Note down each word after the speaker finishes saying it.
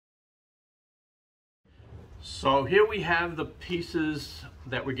So here we have the pieces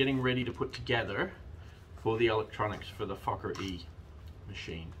that we're getting ready to put together for the electronics for the Fokker E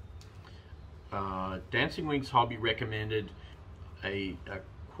machine. Dancing Wings Hobby recommended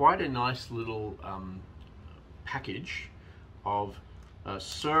quite a nice little package of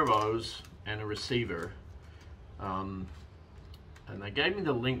servos and a receiver, and they gave me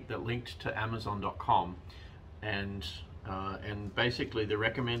the link that linked to Amazon.com, and basically the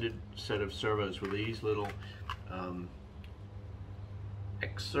recommended set of servos were these little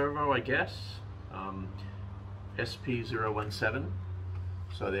X servo, I guess, SP017.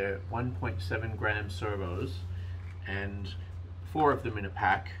 So they're 1.7 gram servos, and 4 of them in a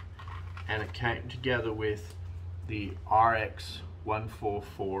pack, and it came together with the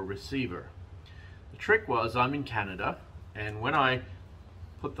RX144 receiver. The trick was, I'm in Canada, and when I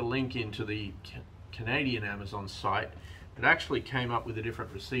put the link into the Canadian Amazon site, it actually came up with a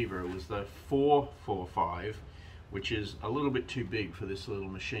different receiver. It was the 445, which is a little bit too big for this little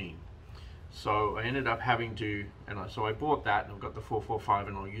machine. So I ended up having to, so I bought that, and I've got the 445,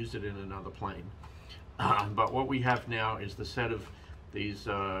 and I'll use it in another plane. But what we have now is the set of these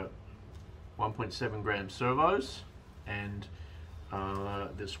 1.7 gram servos and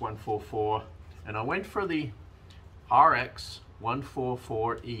this 144, and I went for the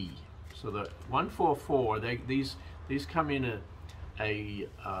RX144E. So the 144, these come in in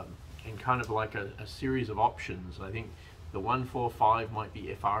kind of like a series of options. I think the 145 might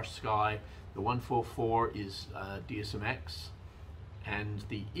be FR Sky, the 144 is DSMX, and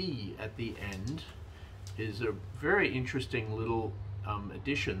the E at the end is a very interesting little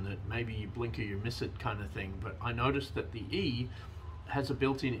addition that maybe you blink or you miss it kind of thing. But I noticed that the E has a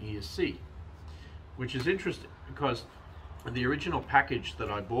built-in ESC, which is interesting because the original package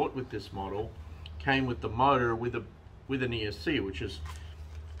that I bought with this model came with the motor with an ESC, which is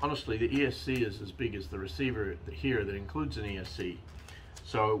honestly, the ESC is as big as the receiver here that includes an ESC.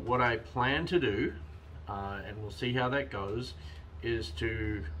 So what I plan to do, and we'll see how that goes, is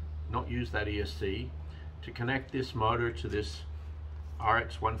to not use that ESC, to connect this motor to this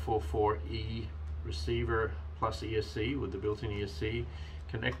RX144E receiver plus ESC with the built-in ESC,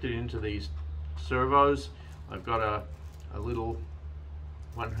 connect it into these servos. I've got a little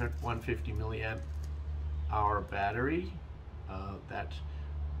 150 milliamp hour battery that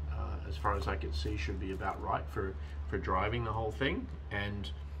as far as I can see should be about right for driving the whole thing,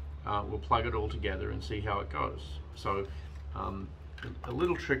 and we'll plug it all together and see how it goes. So a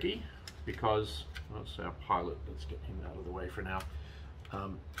little tricky because that's our pilot. Let's get him out of the way for now,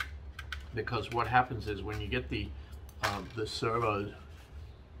 because what happens is when you get the servos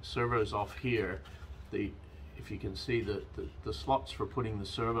off here, if you can see the slots for putting the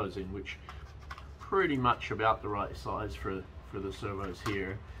servos in, which pretty much about the right size for the servos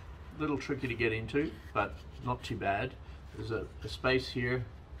here. A little tricky to get into, but not too bad. There's a space here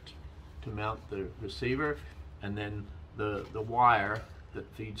to mount the receiver, and then the wire that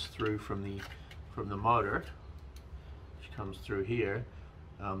feeds through from the motor, which comes through here,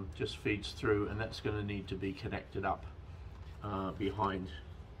 just feeds through, and that's going to need to be connected up behind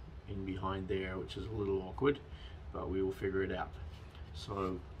there, which is a little awkward, but we will figure it out.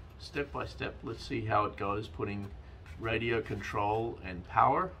 So step by step, let's see how it goes, putting radio control and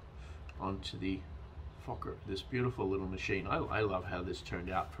power onto the Fokker, this beautiful little machine. I love how this turned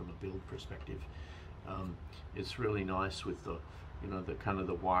out from a build perspective. It's really nice with the the kind of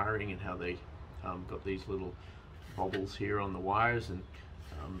the wiring, and how they got these little bobbles here on the wires, and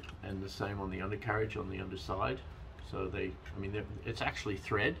the same on the undercarriage on the underside. So it's actually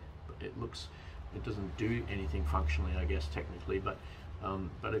thread, but it doesn't do anything functionally, I guess, technically, but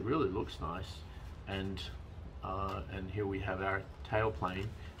it really looks nice. And here we have our tailplane,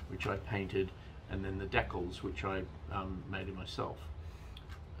 which I painted, and then the decals, which I made it myself.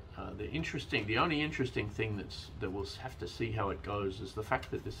 The only interesting thing that we'll have to see how it goes is the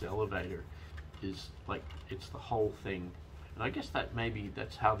fact that this elevator is like, it's the whole thing. And I guess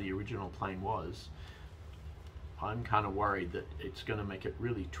that's how the original plane was. I'm kind of worried that it's going to make it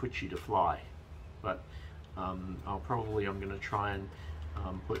really twitchy to fly, but I'm going to try and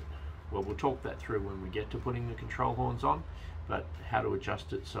we'll talk that through when we get to putting the control horns on, but how to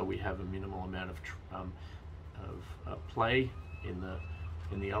adjust it so we have a minimal amount of play in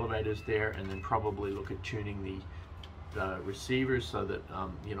the elevators there, and then probably look at tuning the receivers so that a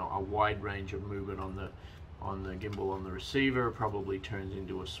wide range of movement on the gimbal on the receiver probably turns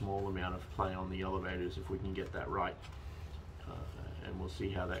into a small amount of play on the elevators, if we can get that right, and we'll see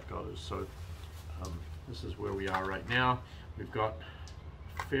how that goes. So this is where we are right now. We've got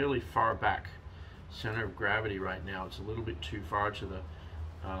fairly far back center of gravity right now. It's a little bit too far to the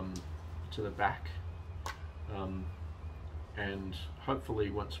back and hopefully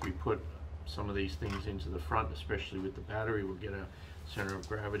once we put some of these things into the front, especially with the battery, we'll get our center of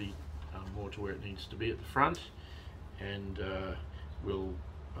gravity more to where it needs to be at the front, and we'll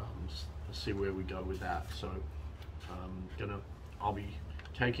see where we go with that. So I'll be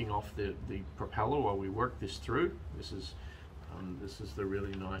taking off the propeller while we work this through. This is the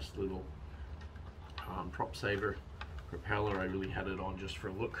really nice little prop saver propeller. I really had it on just for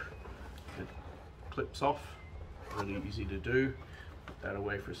a look. It clips off, really easy to do. Put that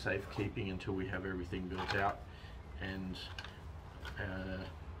away for safekeeping until we have everything built out, and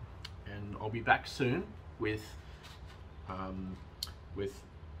I'll be back soon with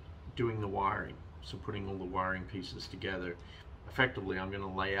doing the wiring. So putting all the wiring pieces together. Effectively, I'm going to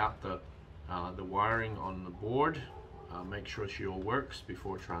lay out the wiring on the board, make sure she all works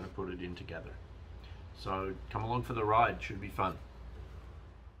before trying to put it in together. So come along for the ride, should be fun.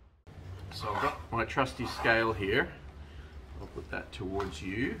 So I've got my trusty scale here. I'll put that towards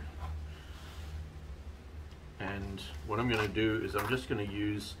you. And what I'm going to do is I'm just going to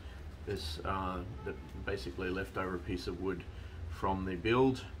use this basically leftover piece of wood from the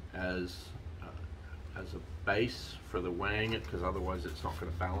build as a base for the weighing it, because otherwise it's not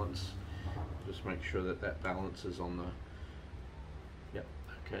going to balance. Just make sure that that balance is on the, yep,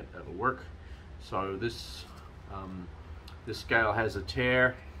 okay, that'll work. So this scale has a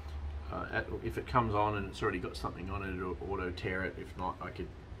tear. If it comes on and it's already got something on it, it'll auto tear it. If not, I could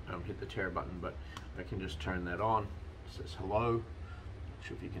hit the tear button, but I can just turn that on. It says hello. Not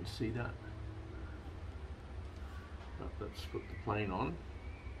sure if you can see that. But let's put the plane on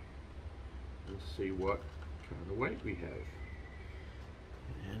and see what kind of weight we have.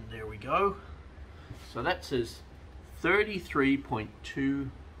 And there we go. So that says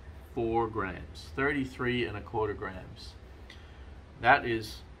 33.24 grams, 33¼ grams. That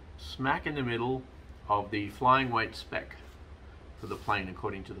is smack in the middle of the flying weight spec for the plane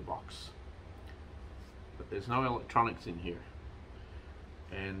according to the box. But there's no electronics in here.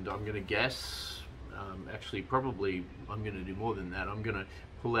 And I'm going to guess, actually probably I'm going to do more than that. I'm going to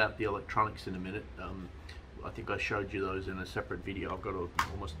pull out the electronics in a minute. I think I showed you those in a separate video. I've got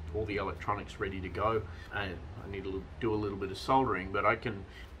almost all the electronics ready to go. I need to do a little bit of soldering, but I can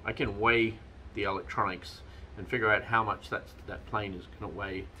weigh the electronics and figure out how much that plane is going to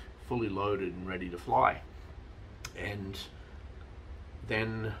weigh fully loaded and ready to fly. And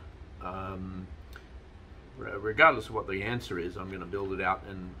then regardless of what the answer is, I'm going to build it out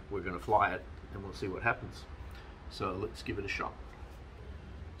and we're going to fly it and we'll see what happens. So let's give it a shot.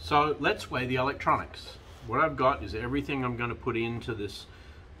 So let's weigh the electronics. What I've got is everything I'm going to put into this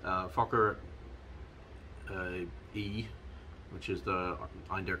Fokker E, which is the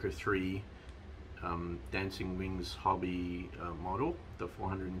Eindecker 3 Dancing Wings Hobby model, the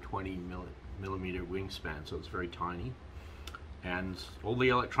 420 millimeter wingspan, so it's very tiny. And all the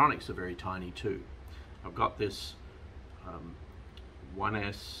electronics are very tiny too. I've got this 5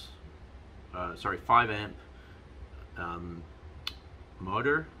 amp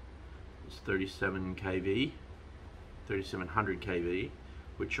motor. It's 3700 kV,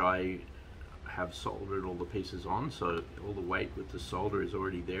 which I have soldered all the pieces on, so all the weight with the solder is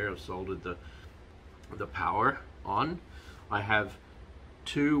already there. I've soldered the power on. I have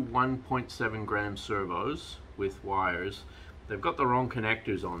two 1.7 gram servos with wires. They've got the wrong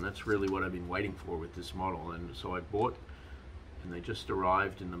connectors on. That's really what I've been waiting for with this model, and so I bought, and they just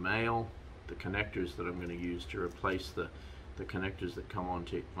arrived in the mail, the connectors that I'm going to use to replace the connectors that come on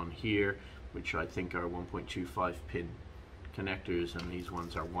here, which I think are 1.25 pin connectors, and these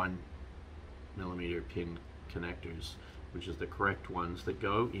ones are 1 millimeter pin connectors, which is the correct ones that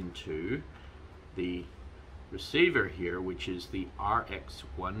go into the receiver here, which is the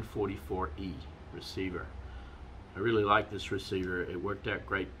RX144E receiver. I really like this receiver. It worked out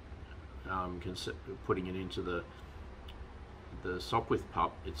great putting it into the Sopwith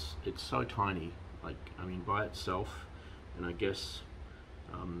pup. It's so tiny, like, I mean, by itself. And I guess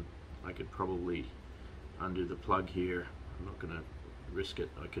I could probably undo the plug here. I'm not going to risk it.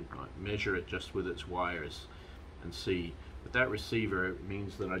 I could measure it just with its wires and see. But that receiver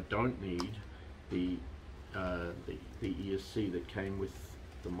means that I don't need the ESC that came with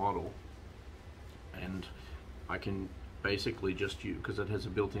the model, and I can basically just use, because it has a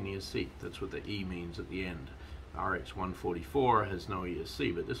built-in ESC. That's what the E means at the end. RX144 has no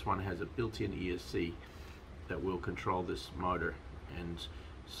ESC, but this one has a built-in ESC that will control this motor, and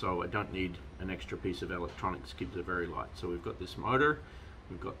so I don't need an extra piece of electronics. Keeps it very light. So we've got this motor,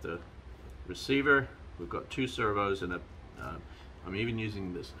 we've got the receiver, we've got two servos, and I'm even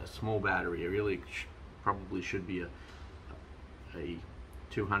using a small battery. It really probably should be a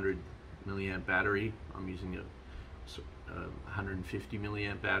 200 milliamp battery. I'm using a 150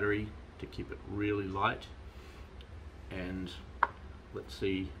 milliamp battery to keep it really light, and let's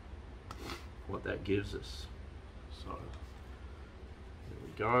see what that gives us. So there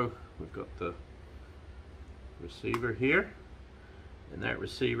we go. We've got the receiver here, and that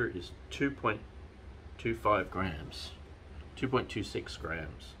receiver is 2.25 grams, 2.26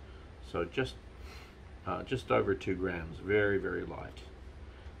 grams. So just over 2 grams, very, very light.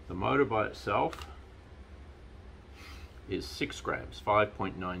 The motor by itself is 6 grams,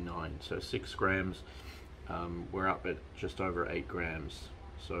 5.99. So 6 grams. We're up at just over 8 grams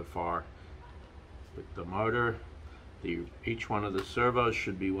so far with the motor. Each one of the servos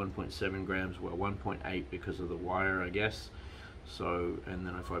should be 1.7 grams, well 1.8 because of the wire, I guess. So, and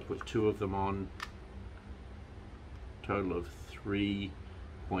then if I put 2 of them on, total of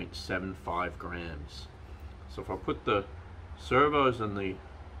 3.75 grams. So if I put the servos and the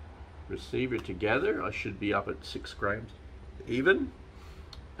receiver together, I should be up at 6 grams even.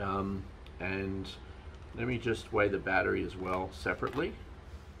 And let me just weigh the battery as well separately.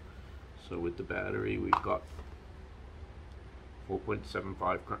 So with the battery, we've got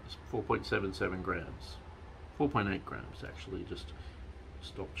 4.77 grams, 4.8 grams actually. Just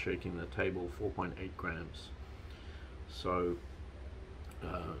stopped shaking the table. 4.8 grams. So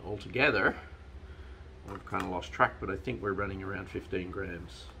altogether, I've kind of lost track, but I think we're running around 15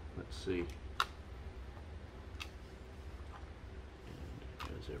 grams. Let's see. And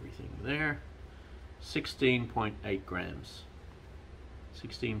there's everything there. 16.8 grams.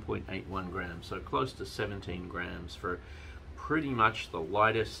 16.81 grams, so close to 17 grams for pretty much the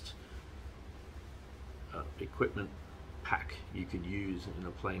lightest equipment pack you could use in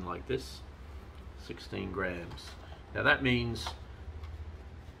a plane like this. 16 grams. Now that means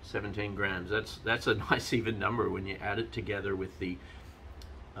 17 grams. That's a nice even number when you add it together with the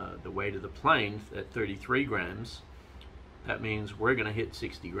weight of the plane at 33 grams. That means we're going to hit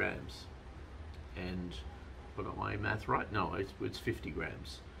 60 grams. And if I got my math right, no, it's 50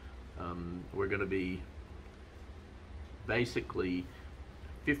 grams. We're going to be basically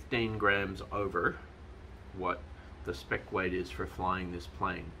 15 grams over what the spec weight is for flying this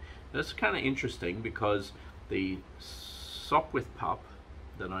plane. That's kind of interesting because the Sopwith pup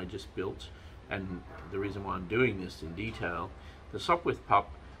that I just built, and the reason why I'm doing this in detail, the Sopwith pup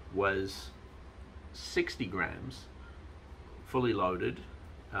was 60 grams fully loaded,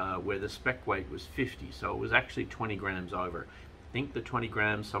 where the spec weight was 50, so it was actually 20 grams over. I think the 20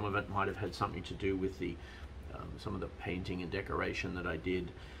 grams, some of it might have had something to do with the some of the painting and decoration that I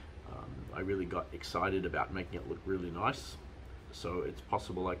did. I really got excited about making it look really nice, so it's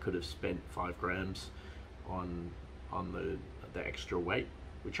possible I could have spent 5 grams on the extra weight,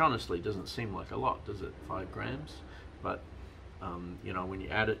 which honestly doesn't seem like a lot, does it? 5 grams, but you know, when you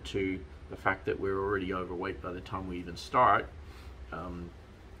add it to the fact that we're already overweight by the time we even start,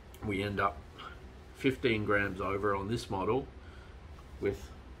 we end up 15 grams over on this model with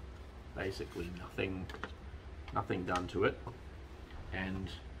basically nothing done to it. And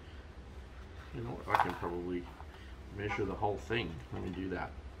you know, I can probably measure the whole thing. Let me do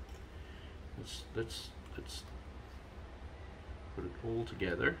that. Let's put it all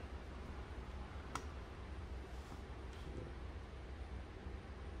together.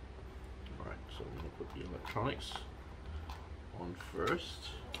 Alright, so I'm going to put the electronics on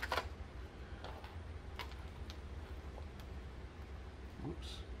first. Oops,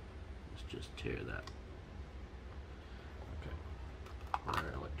 let's just tear that. Okay, put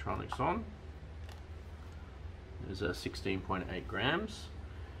our electronics on. There's a 16.8 grams.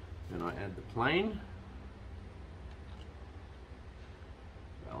 Then I add the plane.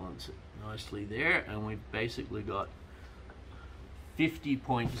 Balance it nicely there, and we've basically got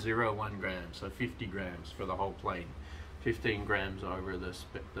 50.01 grams, so 50 grams for the whole plane. 15 grams over the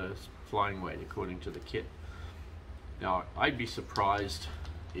flying weight according to the kit. Now, I'd be surprised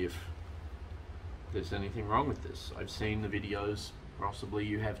if there's anything wrong with this. I've seen the videos, possibly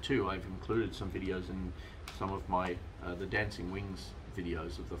you have too. I've included some videos in some of my the Dancing Wings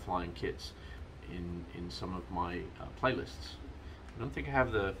videos of the flying kits in some of my playlists. I don't think I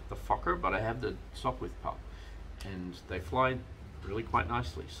have the Fokker, but I have the Sopwith pup, and they fly really quite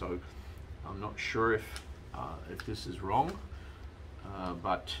nicely. So I'm not sure if this is wrong,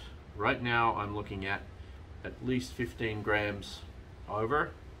 but right now I'm looking at least 15 grams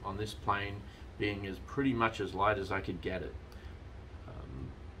over on this plane, being as pretty much as light as I could get it.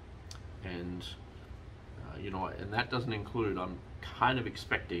 And you know, and that doesn't include, I'm kind of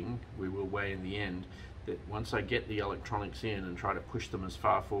expecting, we will weigh in the end, that once I get the electronics in and try to push them as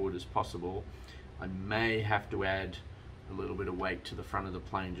far forward as possible, I may have to add a little bit of weight to the front of the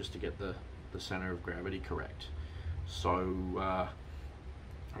plane just to get the center of gravity correct. So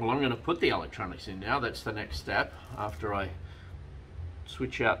well, I'm going to put the electronics in now. That's the next step after I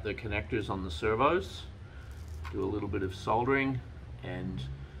switch out the connectors on the servos, do a little bit of soldering, and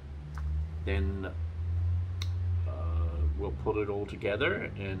then we'll put it all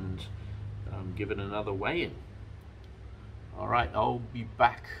together and give it another weigh-in. Alright, I'll be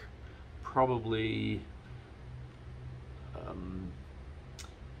back probably,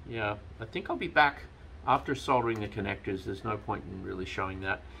 yeah, I think I'll be back after soldering the connectors. There's no point in really showing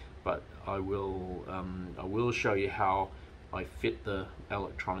that, but I will show you how I fit the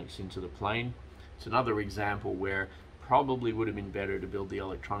electronics into the plane. It's another example where probably would have been better to build the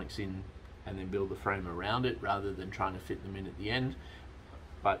electronics in and then build the frame around it rather than trying to fit them in at the end.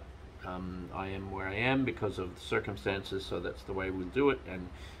 But I am where I am because of the circumstances, so that's the way we'll do it. And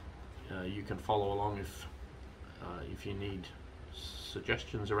you can follow along if you need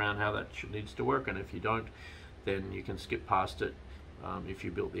suggestions around how that needs to work, and if you don't, then you can skip past it if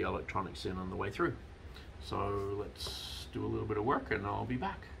you built the electronics in on the way through. So let's do a little bit of work and I'll be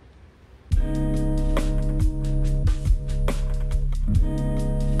back.